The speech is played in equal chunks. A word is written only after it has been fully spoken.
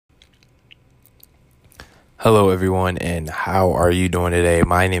Hello, everyone, and how are you doing today?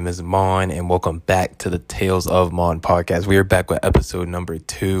 My name is Mon, and welcome back to the Tales of Mon podcast. We are back with episode number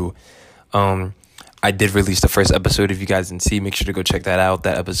 2. I did release the first episode. If you guys didn't see, make sure to go check that out.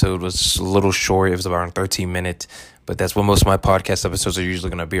 That episode was a little short. It was around 13 minutes, but that's what most of my podcast episodes are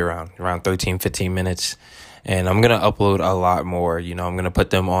usually going to be around 13, 15 minutes. And I'm going to upload a lot more. I'm going to put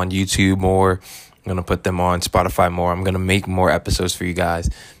them on YouTube more. I'm going to put them on Spotify more. I'm going to make more episodes for you guys.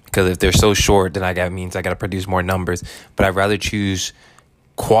 Because if they're so short, then that means I got to produce more numbers. But I'd rather choose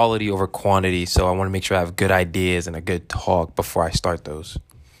quality over quantity. So I want to make sure I have good ideas and a good talk before I start those.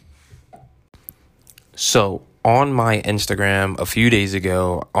 So on my Instagram a few days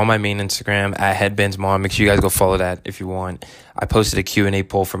ago, on my main Instagram at HeadbandsMom, make sure you guys go follow that if you want. I posted a Q&A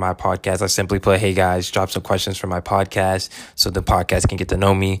poll for my podcast. I simply put, hey guys, drop some questions for my podcast so the podcast can get to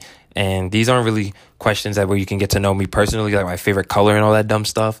know me. And these aren't really questions where you can get to know me personally, like my favorite color and all that dumb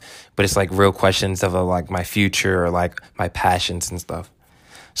stuff. But it's like real questions of like my future or like my passions and stuff.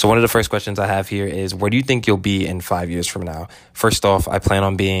 So one of the first questions I have here is, where do you think you'll be in 5 years from now? First off, I plan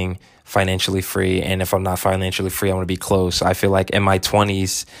on being financially free. And if I'm not financially free, I want to be close. I feel like in my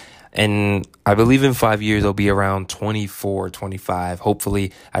 20s, and I believe in 5 years, I'll be around 24, 25.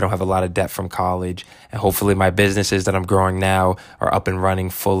 Hopefully, I don't have a lot of debt from college. And hopefully, my businesses that I'm growing now are up and running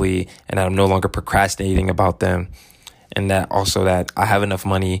fully. And that I'm no longer procrastinating about them. And that also that I have enough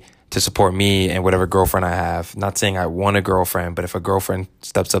money to support me and whatever girlfriend I have. Not saying I want a girlfriend, but if a girlfriend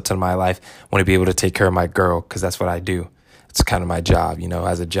steps up to my life, I want to be able to take care of my girl because that's what I do. It's kind of my job,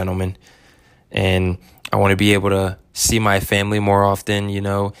 as a gentleman. And I want to be able to see my family more often,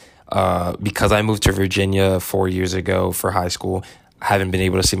 because I moved to Virginia 4 years ago for high school. I haven't been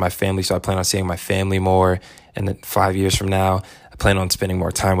able to see my family, so I plan on seeing my family more. And then 5 years from now, I plan on spending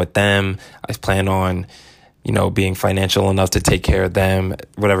more time with them. I plan on, being financial enough to take care of them,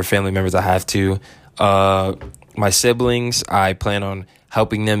 whatever family members I have to. My siblings, I plan on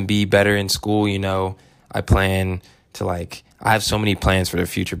helping them be better in school. I plan to I have so many plans for the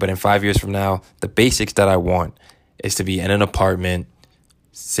future, but in 5 years from now, the basics that I want is to be in an apartment,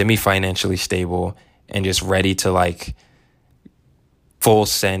 semi-financially stable, and just ready to full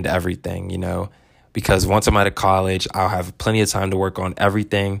send everything, because once I'm out of college, I'll have plenty of time to work on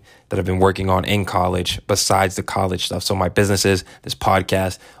everything that I've been working on in college besides the college stuff. So my businesses, this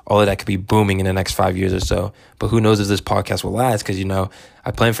podcast, all of that could be booming in the next 5 years or so. But who knows if this podcast will last? Because,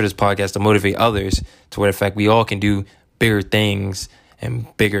 I plan for this podcast to motivate others to what effect we all can do bigger things and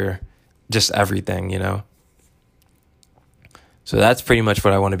bigger just everything, So that's pretty much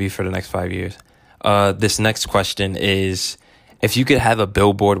what I want to be for the next 5 years. This next question is, if you could have a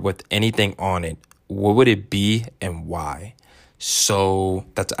billboard with anything on it, what would it be and why? So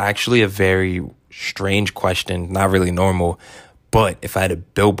that's actually a very strange question, not really normal. But if I had a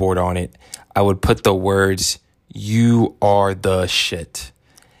billboard on it, I would put the words, "You are the shit."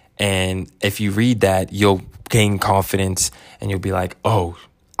 And if you read that, you'll gain confidence and you'll be like, oh,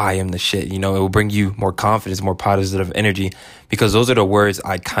 I am the shit. It will bring you more confidence, more positive energy, because those are the words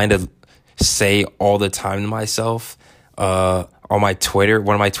I kind of say all the time to myself. On my Twitter,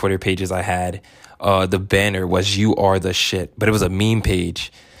 one of my Twitter pages I had, the banner was "You are the shit," but it was a meme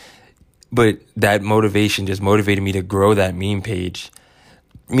page. But that motivation just motivated me to grow that meme page.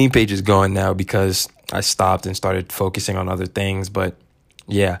 Meme page is gone now because I stopped and started focusing on other things. But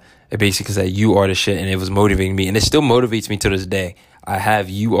yeah, it basically said "You are the shit," and it was motivating me. And it still motivates me to this day. I have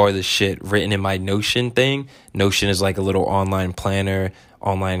 "You are the shit" written in my Notion thing. Notion is like a little online planner,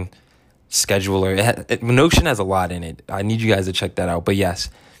 online scheduler. Notion has a lot in it. I need you guys to check that out. But yes,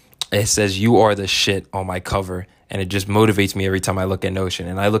 it says "You are the shit" on my cover. And it just motivates me every time I look at Notion.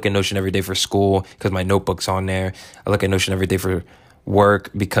 And I look at Notion every day for school because my notebook's on there. I look at Notion every day for work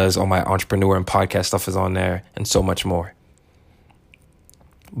because all my entrepreneur and podcast stuff is on there, and so much more.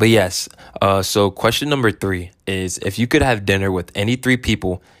 But yes, so question number 3 is, if you could have dinner with any 3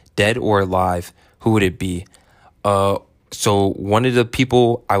 people, dead or alive, who would it be? So one of the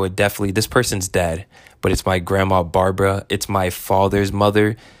people I would definitely, this person's dead, but it's my grandma Barbara. It's my father's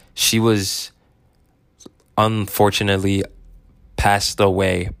mother. She was unfortunately passed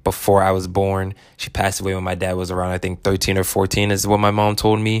away before I was born. She passed away when my dad was around, I think 13 or 14 is what my mom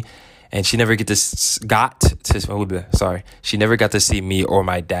told me. And she never she never got to see me or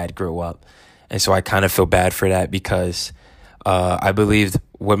my dad grow up. And so I kind of feel bad for that because I believed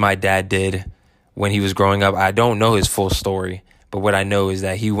what my dad did when he was growing up. I don't know his full story, but what I know is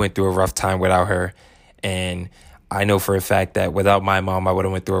that he went through a rough time without her. And I know for a fact that without my mom, I would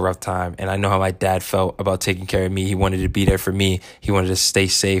have went through a rough time. And I know how my dad felt about taking care of me. He wanted to be there for me. He wanted to stay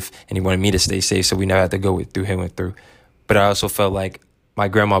safe, and he wanted me to stay safe so we never had to go through him went through. But I also felt like my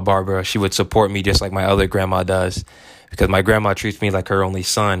grandma Barbara, she would support me just like my other grandma does, because my grandma treats me like her only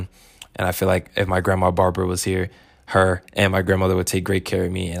son. And I feel like if my grandma Barbara was here, her and my grandmother would take great care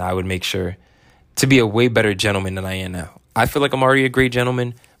of me, and I would make sure to be a way better gentleman than I am now. I feel like I'm already a great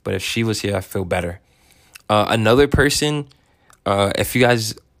gentleman, but if she was here, I feel better. Another person, if you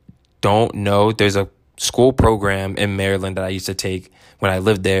guys don't know, there's a school program in Maryland that I used to take when I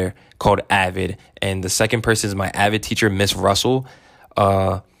lived there called AVID. And the second person is my AVID teacher, Miss Russell.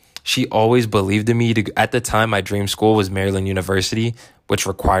 She always believed in me. At the time, my dream school was Maryland University, which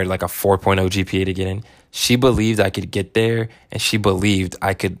required like a 4.0 GPA to get in. She believed I could get there, and she believed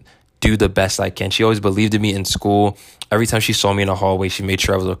I could do the best I can. She always believed in me in school. Every time she saw me in the hallway, she made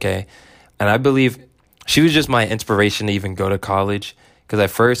sure I was okay. And I believe she was just my inspiration to even go to college. Because at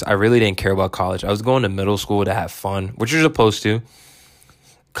first, I really didn't care about college. I was going to middle school to have fun, which you're supposed to.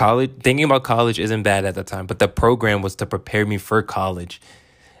 Thinking about college isn't bad at the time, but the program was to prepare me for college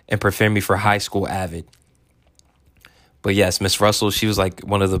and prepare me for high school AVID. But yes, Miss Russell, she was like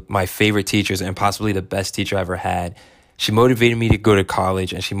one of my favorite teachers and possibly the best teacher I ever had. She motivated me to go to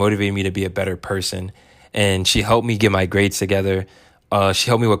college, and she motivated me to be a better person. And she helped me get my grades together. She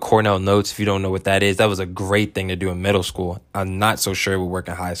helped me with Cornell Notes. If you don't know what that is, that was a great thing to do in middle school. I'm not so sure it would work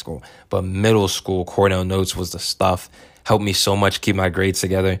in high school, but middle school, Cornell Notes was the stuff. Helped me so much keep my grades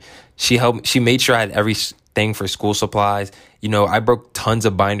together. She made sure I had everything for school supplies. You know, I broke tons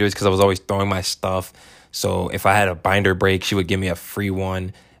of binders because I was always throwing my stuff. So if I had a binder break, she would give me a free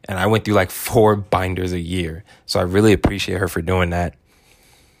one. And I went through like 4 binders a year. So I really appreciate her for doing that.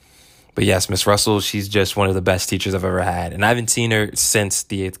 But yes, Miss Russell, she's just one of the best teachers I've ever had. And I haven't seen her since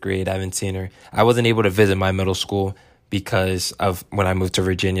the 8th grade. I haven't seen her. I wasn't able to visit my middle school because of when I moved to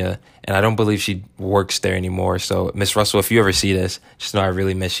Virginia. And I don't believe she works there anymore. So Miss Russell, if you ever see this, just know I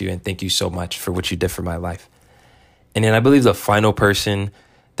really miss you. And thank you so much for what you did for my life. And then I believe the final person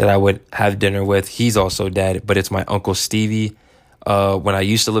that I would have dinner with, he's also dead, but it's my Uncle Stevie. When I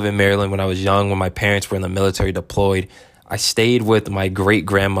used to live in Maryland, when I was young, when my parents were in the military deployed, I stayed with my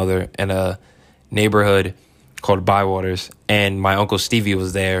great-grandmother in a neighborhood called Bywaters, and my Uncle Stevie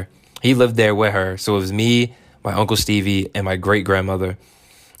was there. He lived there with her, so it was me, my Uncle Stevie, and my great-grandmother.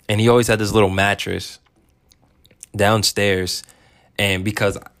 And he always had this little mattress downstairs, and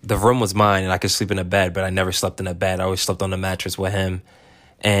because the room was mine and I could sleep in a bed, but I never slept in a bed. I always slept on the mattress with him.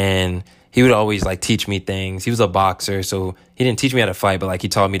 And he would always like teach me things. He was a boxer, so he didn't teach me how to fight, but like he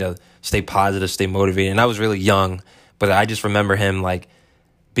taught me to stay positive, stay motivated. And I was really young, but I just remember him like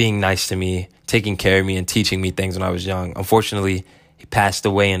being nice to me, taking care of me, and teaching me things when I was young. Unfortunately, he passed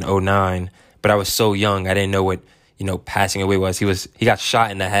away in 2009, but I was so young, I didn't know what, passing away was. He got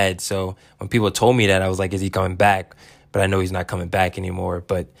shot in the head. So when people told me that, I was like, is he coming back? But I know he's not coming back anymore.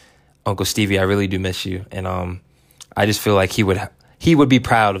 But Uncle Stevie, I really do miss you. And I just feel like he would be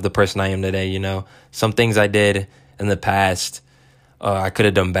proud of the person I am today. Some things I did in the past, I could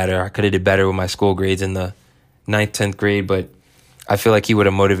have done better. I could have did better with my school grades in the 9th, 10th grade, but I feel like he would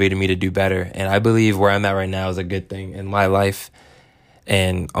have motivated me to do better. And I believe where I'm at right now is a good thing in my life.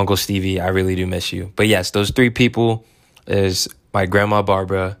 And Uncle Stevie, I really do miss you. But yes, those 3 people is my grandma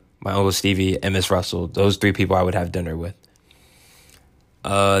Barbara, my Uncle Stevie, and Miss Russell. Those 3 people I would have dinner with.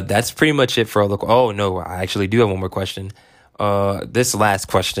 That's pretty much it for all the... Oh, no, I actually do have one more question. This last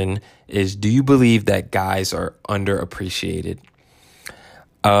question is, do you believe that guys are underappreciated?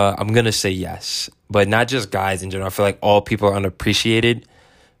 I'm going to say yes, but not just guys in general. I feel like all people are underappreciated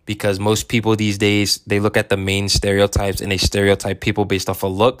because most people these days, they look at the main stereotypes and they stereotype people based off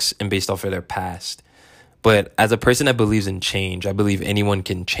of looks and based off of their past. But as a person that believes in change, I believe anyone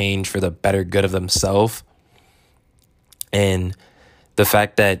can change for the better good of themselves. And the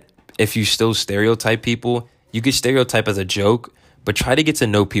fact that if you still stereotype people, you could stereotype as a joke, but try to get to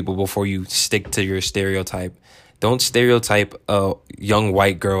know people before you stick to your stereotype. Don't stereotype a young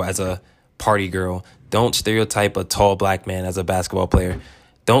white girl as a party girl. Don't stereotype a tall black man as a basketball player.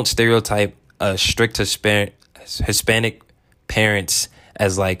 Don't stereotype a strict Hispanic parents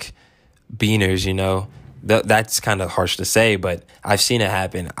as like beaners, That's kind of harsh to say, but I've seen it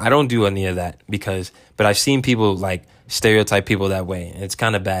happen. I don't do any of that but I've seen people like stereotype people that way. And it's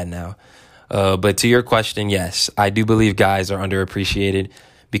kind of bad now. But to your question, yes, I do believe guys are underappreciated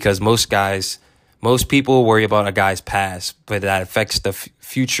because most people worry about a guy's past, but that affects the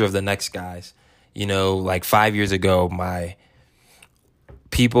future of the next guys. Like 5 years ago, my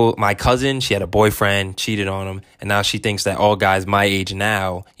cousin, she had a boyfriend, cheated on him, and now she thinks that all guys my age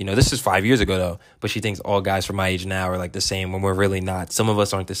now, this is 5 years ago though, but she thinks all guys from my age now are like the same when we're really not. Some of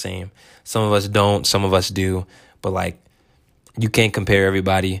us aren't the same. Some of us don't, some of us do, but like you can't compare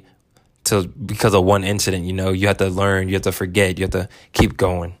everybody because of one incident. You have to learn, you have to forget, you have to keep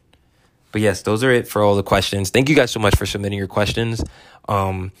going. But yes, those are it for all the questions. Thank you guys so much for submitting your questions.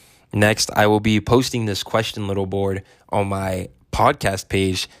 Next, I will be posting this question little board on my podcast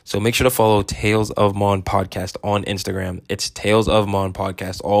page. So make sure to follow Tales of Mon Podcast on Instagram. It's Tales of Mon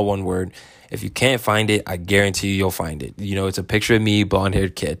Podcast, all one word. If you can't find it, I guarantee you'll find it. It's a picture of me,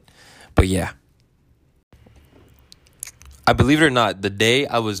 blonde-haired kid. But yeah. I believe it or not, the day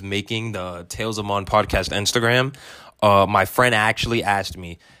I was making the Tales of Mon Podcast Instagram, my friend actually asked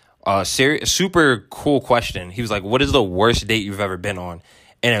me a super cool question. He was like, what is the worst date you've ever been on?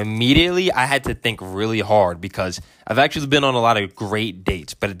 And immediately I had to think really hard because I've actually been on a lot of great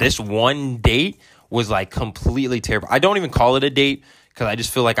dates. But this one date was like completely terrible. I don't even call it a date because I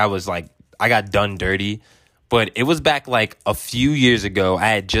just feel like I got done dirty. But it was back like a few years ago. I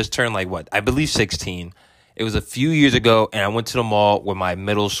had just turned I believe 16. It was a few years ago and I went to the mall with my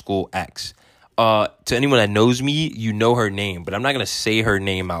middle school ex. To anyone that knows me, you know her name, but I'm not going to say her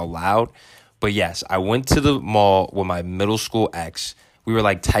name out loud. But yes, I went to the mall with my middle school ex. We were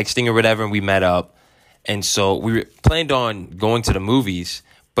texting or whatever, and we met up. And so we planned on going to the movies,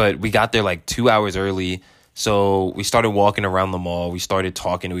 but we got there 2 hours early. So we started walking around the mall. We started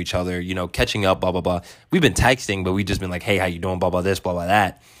talking to each other, catching up, blah, blah, blah. We've been texting, but we just been hey, how you doing, blah, blah, this, blah, blah,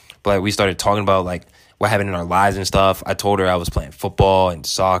 that. But we started talking about what happened in our lives and stuff. I told her I was playing football and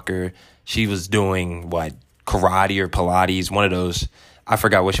soccer. She was doing karate or Pilates, one of those. I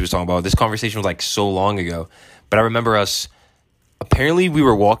forgot what she was talking about. This conversation was so long ago. But I remember apparently we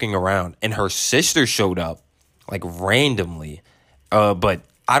were walking around and her sister showed up randomly. But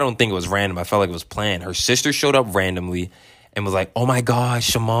I don't think it was random. I felt like it was planned. Her sister showed up randomly and was like, oh my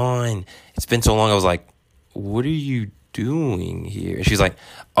gosh, Shimon, it's been so long. I was like, what are you doing here? And she's like,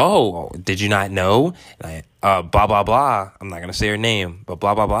 oh, did you not know? And blah, blah, blah. I'm not going to say her name, but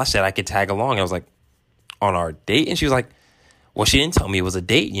blah, blah, blah said I could tag along. I was like, on our date? And she was like, well, she didn't tell me it was a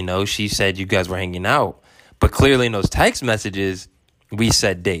date. She said you guys were hanging out. But clearly in those text messages, we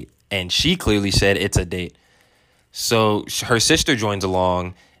said date. And she clearly said it's a date. So her sister joins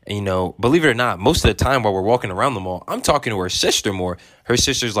along. And, believe it or not, most of the time while we're walking around the mall, I'm talking to her sister more. Her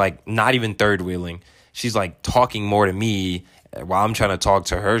sister's not even third wheeling. She's talking more to me while I'm trying to talk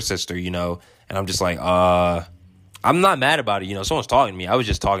to her sister, and I'm just I'm not mad about it. Someone's talking to me. I was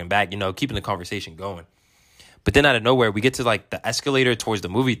just talking back, keeping the conversation going. But then out of nowhere, we get to the escalator towards the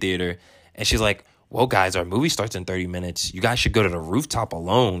movie theater. And she's like, well, guys, our movie starts in 30 minutes. You guys should go to the rooftop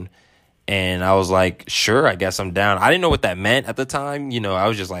alone. And I was like, sure, I guess I'm down. I didn't know what that meant at the time. I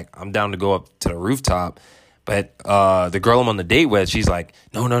was just I'm down to go up to the rooftop. But the girl I'm on the date with, she's like,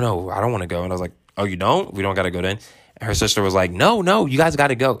 no, I don't want to go. And I was like, oh, you don't? We don't got to go then? And her sister was like, no, you guys got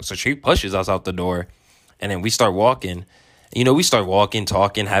to go. So she pushes us out the door. And then we start walking. We start walking,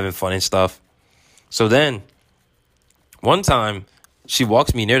 talking, having fun and stuff. So then one time she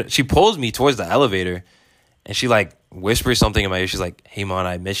pulls me towards the elevator and she whispers something in my ear. She's like, hey, Mon,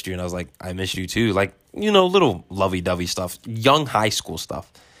 I missed you. And I was like, I missed you too. Little lovey-dovey stuff, young high school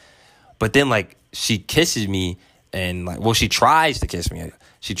stuff. But then she kisses me and she tries to kiss me.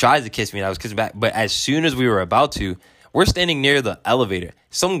 She tries to kiss me and I was kissing back. But as soon as we were about to, we're standing near the elevator.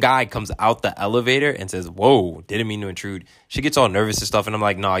 Some guy comes out the elevator and says, whoa, didn't mean to intrude. She gets all nervous and stuff. And I'm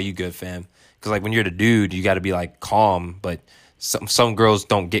like, nah, you good, fam. Because when you're the dude, you got to be calm. But some girls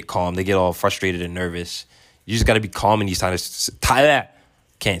don't get calm. They get all frustrated and nervous. You just got to be calm in these times.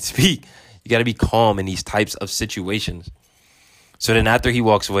 Can't speak. You got to be calm in these types of situations. So then after he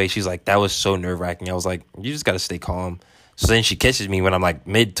walks away, she's like, that was so nerve-wracking. I was like, you just got to stay calm. So then she kisses me when I'm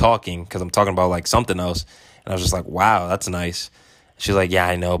mid-talking because I'm talking about something else. And I was just like, wow, that's nice. She's like, yeah,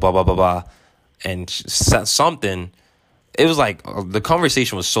 I know, blah, blah, blah, blah. And she said something. It was the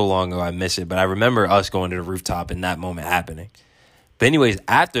conversation was so long ago, I miss it. But I remember us going to the rooftop and that moment happening. But anyways,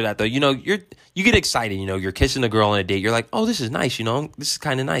 after that, though, you get excited. You're kissing a girl on a date. You're like, oh, this is nice. This is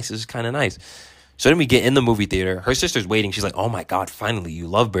kind of nice. This is kind of nice. So then we get in the movie theater. Her sister's waiting. She's like, oh, my God, finally, you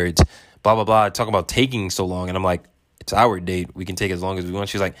lovebirds. Blah, blah, blah. Talking about taking so long. And I'm like, it's our date. We can take as long as we want.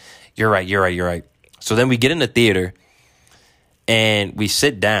 She's like, you're right. So then we get in the theater and we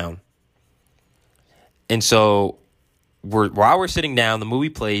sit down. And so while we're sitting down, the movie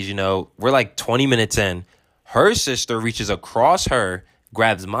plays, we're 20 minutes in. Her sister reaches across her,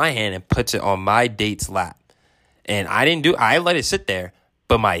 grabs my hand and puts it on my date's lap. And I let it sit there,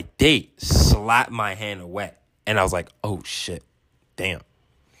 but my date slapped my hand away. And I was like, oh shit, damn.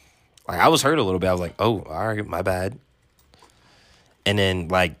 I was hurt a little bit. I was like, oh, all right, my bad. And then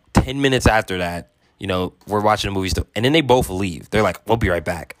 10 minutes after that, we're watching the movie still. And then they both leave. They're like, we'll be right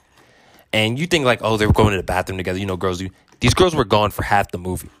back. And you think oh, they're going to the bathroom together. Girls do. These girls were gone for half the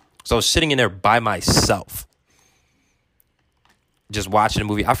movie. So I was sitting in there by myself, just watching a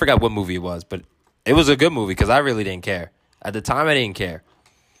movie. I forgot what movie it was, but it was a good movie because I really didn't care. At the time, I didn't care.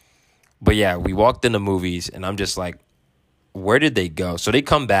 But yeah, we walked in the movies, and I'm just like, where did they go? So they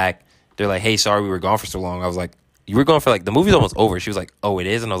come back. They're like, hey, sorry we were gone for so long. I was like, you were gone for like, the movie's almost over. She was like, oh, it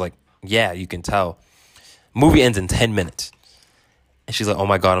is? And I was like, yeah, you can tell. Movie ends in 10 minutes. And she's like, oh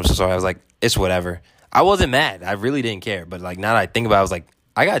my God, I'm so sorry. I was like, it's whatever. I wasn't mad. I really didn't care. But like now that I think about it, I was like,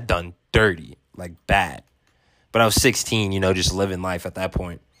 I got done dirty, like bad. But I was 16, just living life at that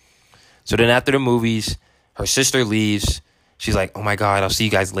point. So then after the movies, her sister leaves. She's like, oh my God, I'll see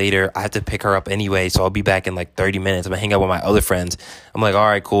you guys later. I have to pick her up anyway, so I'll be back in like 30 minutes. I'm going to hang out with my other friends. I'm like, all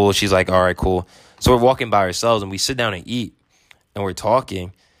right, cool. She's like, all right, cool. So we're walking by ourselves, and we sit down and eat, and we're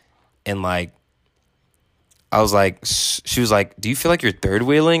talking. And like, I was like, she was like, do you feel like you're third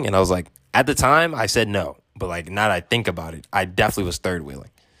wheeling? And I was like, at the time, I said no. But like, now that I think about it, I definitely was third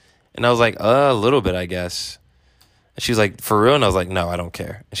wheeling. And I was like, a little bit, I guess. And she was like, for real? And I was like, no, I don't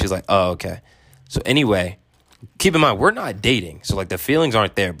care. And she's like, oh, okay. So anyway, keep in mind, we're not dating. So like the feelings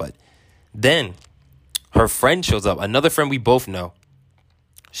aren't there. But then her friend shows up. Another friend we both know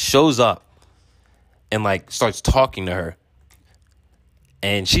shows up and like starts talking to her.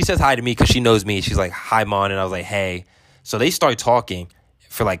 And she says hi to me because she knows me. She's like, hi, Mon. And I was like, hey. So they start talking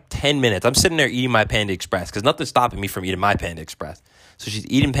for like 10 minutes. I'm sitting there eating my Panda Express because nothing's stopping me from eating my Panda Express. So she's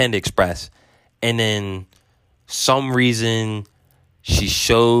eating Panda Express. And then some reason she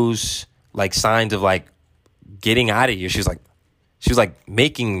shows like signs of like getting out of here. She was like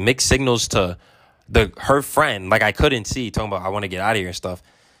making mixed signals to her friend. Like I couldn't see, talking about I want to get out of here and stuff.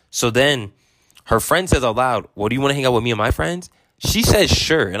 So then her friend says out loud, well, do you want to hang out with me and my friends? She says,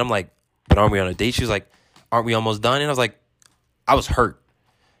 sure. And I'm like, but aren't we on a date? She was like, aren't we almost done? And I was like, I was hurt.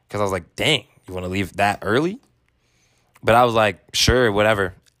 Because I was like, dang, you want to leave that early? But I was like, sure,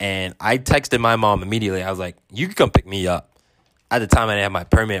 whatever. And I texted my mom immediately. I was like, you can come pick me up. At the time, I didn't have my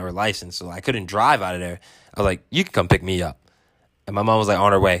permit or license, so I couldn't drive out of there. I was like, you can come pick me up. And my mom was like,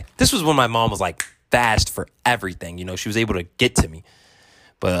 on her way. This was when my mom was like fast for everything. She was able to get to me.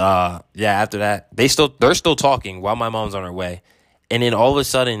 But yeah, after that, they're still talking while my mom's on her way. And then all of a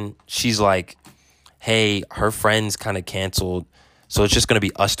sudden, she's like, hey, her friends kind of canceled, so it's just going to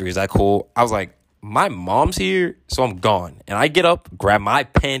be us three. Is that cool? I was like, my mom's here, so I'm gone. And I get up, grab my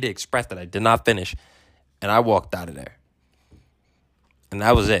Panda Express that I did not finish, and I walked out of there. And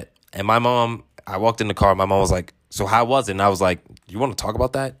that was it. And my mom, I walked in the car. My mom was like, so how was it? And I was like, you want to talk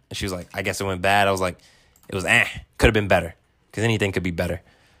about that? And she was like, I guess it went bad. I was like, it was could have been better, because anything could be better.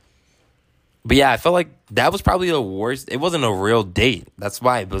 But yeah, I felt like that was probably the worst. It wasn't a real date. That's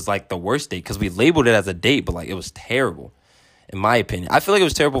why it was like the worst date, because we labeled it as a date, but like it was terrible, in my opinion. I feel like it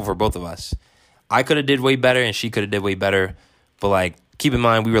was terrible for both of us. I could have did way better, and she could have did way better. But like, keep in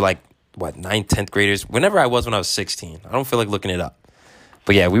mind, we were like, 9th, 10th graders? Whenever I was when I was 16. I don't feel like looking it up.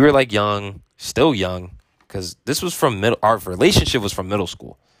 But yeah, we were like young, still young, because this was from our relationship was from middle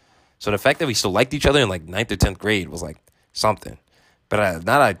school. So the fact that we still liked each other in like 9th or 10th grade was like something. But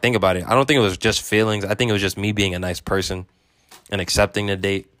now that I think about it, I don't think it was just feelings. I think it was just me being a nice person and accepting the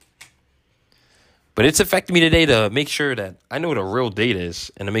date. But it's affected me today to make sure that I know what a real date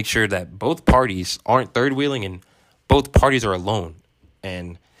is, and to make sure that both parties aren't third wheeling and both parties are alone.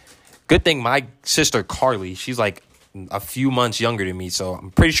 And good thing my sister Carly, she's like a few months younger than me, so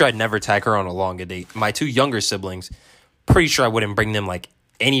I'm pretty sure I'd never tag her on a longer date. My two younger siblings, pretty sure I wouldn't bring them like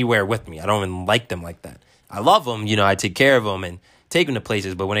anywhere with me. I don't even like them like that. I love them, I take care of them and take them to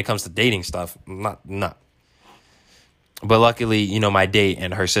places, but when it comes to dating stuff, not. But luckily, my date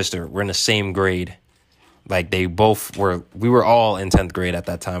and her sister were in the same grade. Like we were all in 10th grade at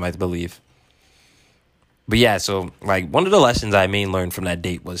that time, I believe. But yeah, so like one of the lessons I mainly learned from that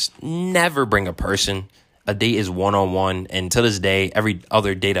date was never bring a person. A date is one-on-one, and to this day, every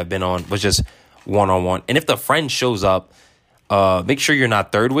other date I've been on was just one-on-one. And if the friend shows up, make sure you're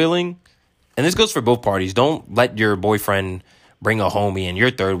not third wheeling. And this goes for both parties. Don't let your boyfriend bring a homie and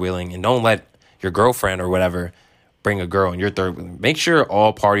you're third wheeling, and don't let your girlfriend or whatever bring a girl and you're third wheeling. Make sure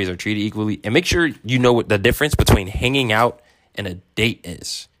all parties are treated equally, and make sure you know what the difference between hanging out and a date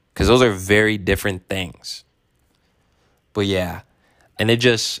is, because those are very different things. But yeah, and it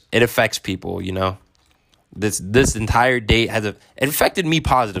affects people, This entire date it affected me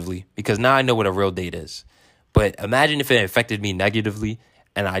positively, because now I know what a real date is. But imagine if it affected me negatively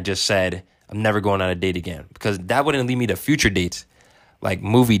and I just said, I'm never going on a date again, because that wouldn't lead me to future dates, like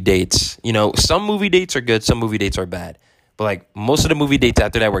movie dates. Some movie dates are good, some movie dates are bad. But like most of the movie dates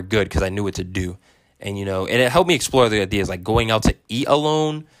after that were good because I knew what to do. And, and it helped me explore the ideas, like going out to eat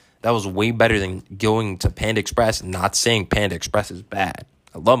alone. That was way better than going to Panda Express and not saying Panda Express is bad.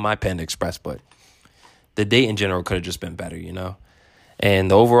 I love my Panda Express, but the date in general could have just been better, you know?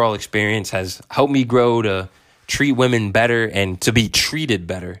 And the overall experience has helped me grow to treat women better and to be treated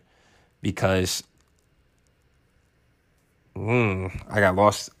better because I got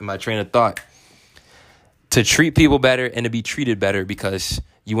lost in my train of thought. To treat people better and to be treated better because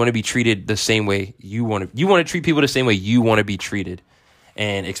you want to be treated the same way you want to treat people the same way you want to be treated.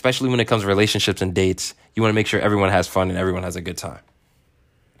 And especially when it comes to relationships and dates, you want to make sure everyone has fun and everyone has a good time.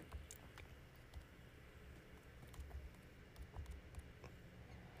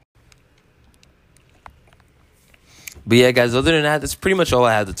 But yeah, guys, other than that, that's pretty much all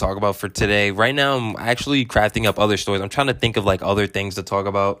I had to talk about for today. Right now, I'm actually crafting up other stories. I'm trying to think of like other things to talk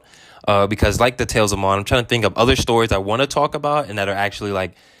about because like the Tales of Mon, I'm trying to think of other stories I want to talk about and that are actually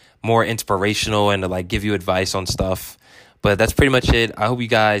like more inspirational and to like give you advice on stuff. But that's pretty much it. I hope you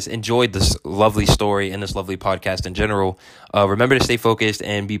guys enjoyed this lovely story and this lovely podcast in general. Remember to stay focused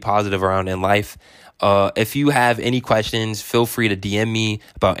and be positive around in life. If you have any questions, feel free to DM me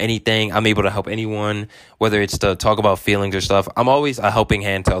about anything. I'm able to help anyone, whether it's to talk about feelings or stuff. I'm always a helping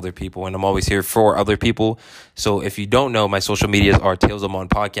hand to other people, and I'm always here for other people. So if you don't know, my social medias are Tales of Mon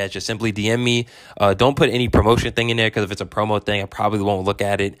Podcast. Just simply DM me. Don't put any promotion thing in there because if it's a promo thing, I probably won't look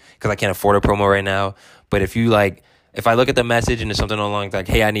at it because I can't afford a promo right now. But if I look at the message and it's something along like,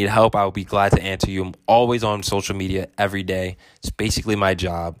 hey, I need help, I'll be glad to answer you. I'm always on social media every day. It's basically my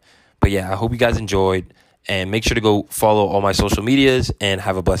job. But yeah, I hope you guys enjoyed and make sure to go follow all my social medias and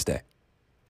have a blessed day.